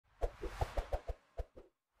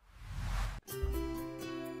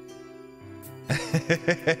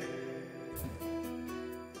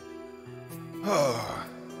Oh.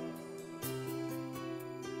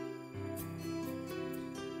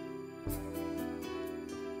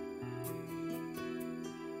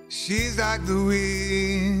 She's like the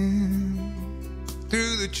wind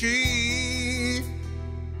through the tree.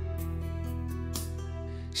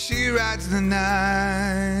 She rides the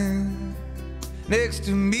night next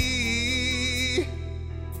to me.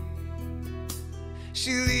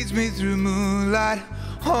 She leads me through moonlight,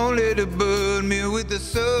 only to burn me with the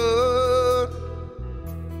sun.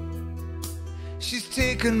 She's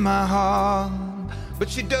taken my heart, but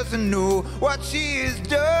she doesn't know what she has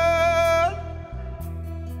done.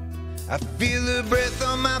 I feel her breath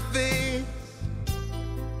on my face,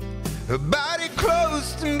 her body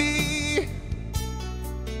close to me.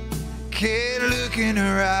 Can't look in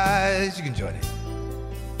her eyes. You can join it.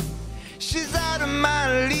 She's out of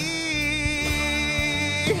my league.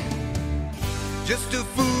 Just a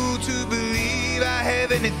fool to believe I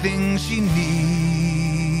have anything she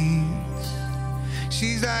needs.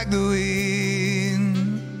 She's like the wind.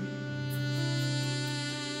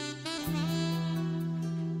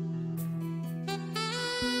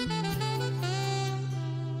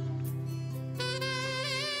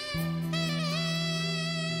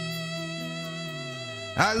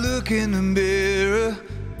 I look in the mirror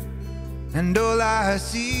and all I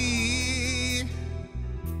see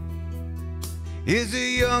is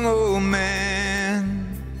a young old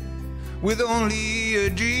man with only a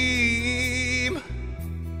dream.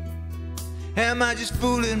 Am I just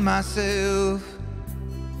fooling myself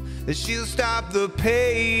that she'll stop the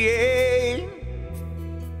pain?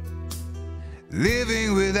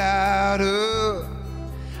 Living without her,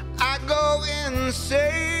 I go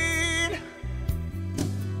insane.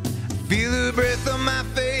 Feel her breath on my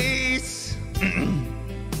face,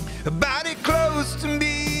 her body close to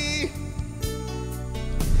me.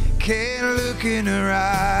 Can't look in her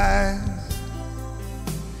eyes.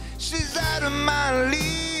 She's out of my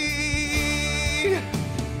league.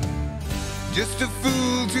 Just a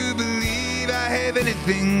fool to believe I have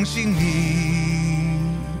anything she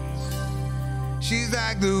needs. She's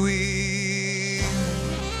like the wind.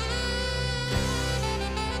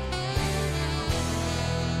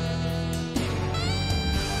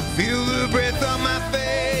 Feel the breath on my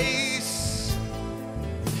face,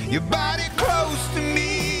 your body close to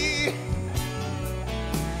me.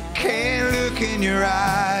 Can't look in your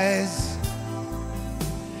eyes.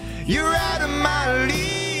 You're out of my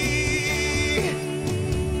league.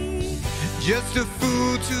 Just a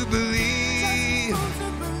fool to believe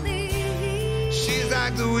she's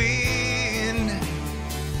like the wind.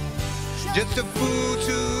 Just a fool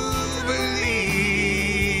to believe.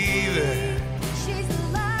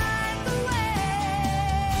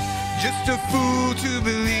 Just a fool to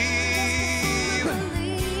believe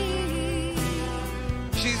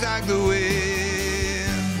she's like the wind.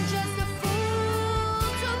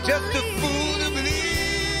 Just a fool to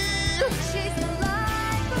believe she's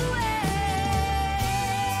like the wind.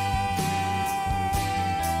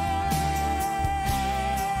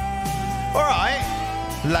 All right,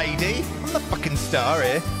 lady, I'm the fucking star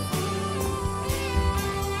here.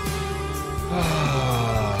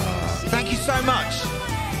 Thank you so much.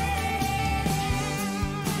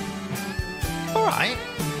 All right.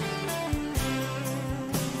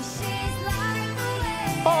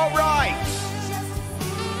 All right.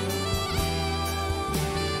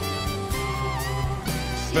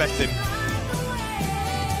 Bless him.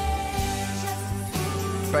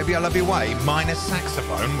 Baby, I love your way. Minus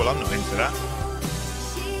saxophone. Well, I'm not into that.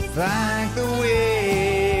 Like the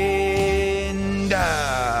wind.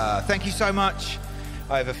 Thank you so much.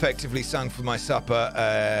 I've effectively sung for my supper,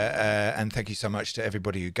 and thank you so much to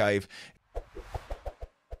everybody who gave.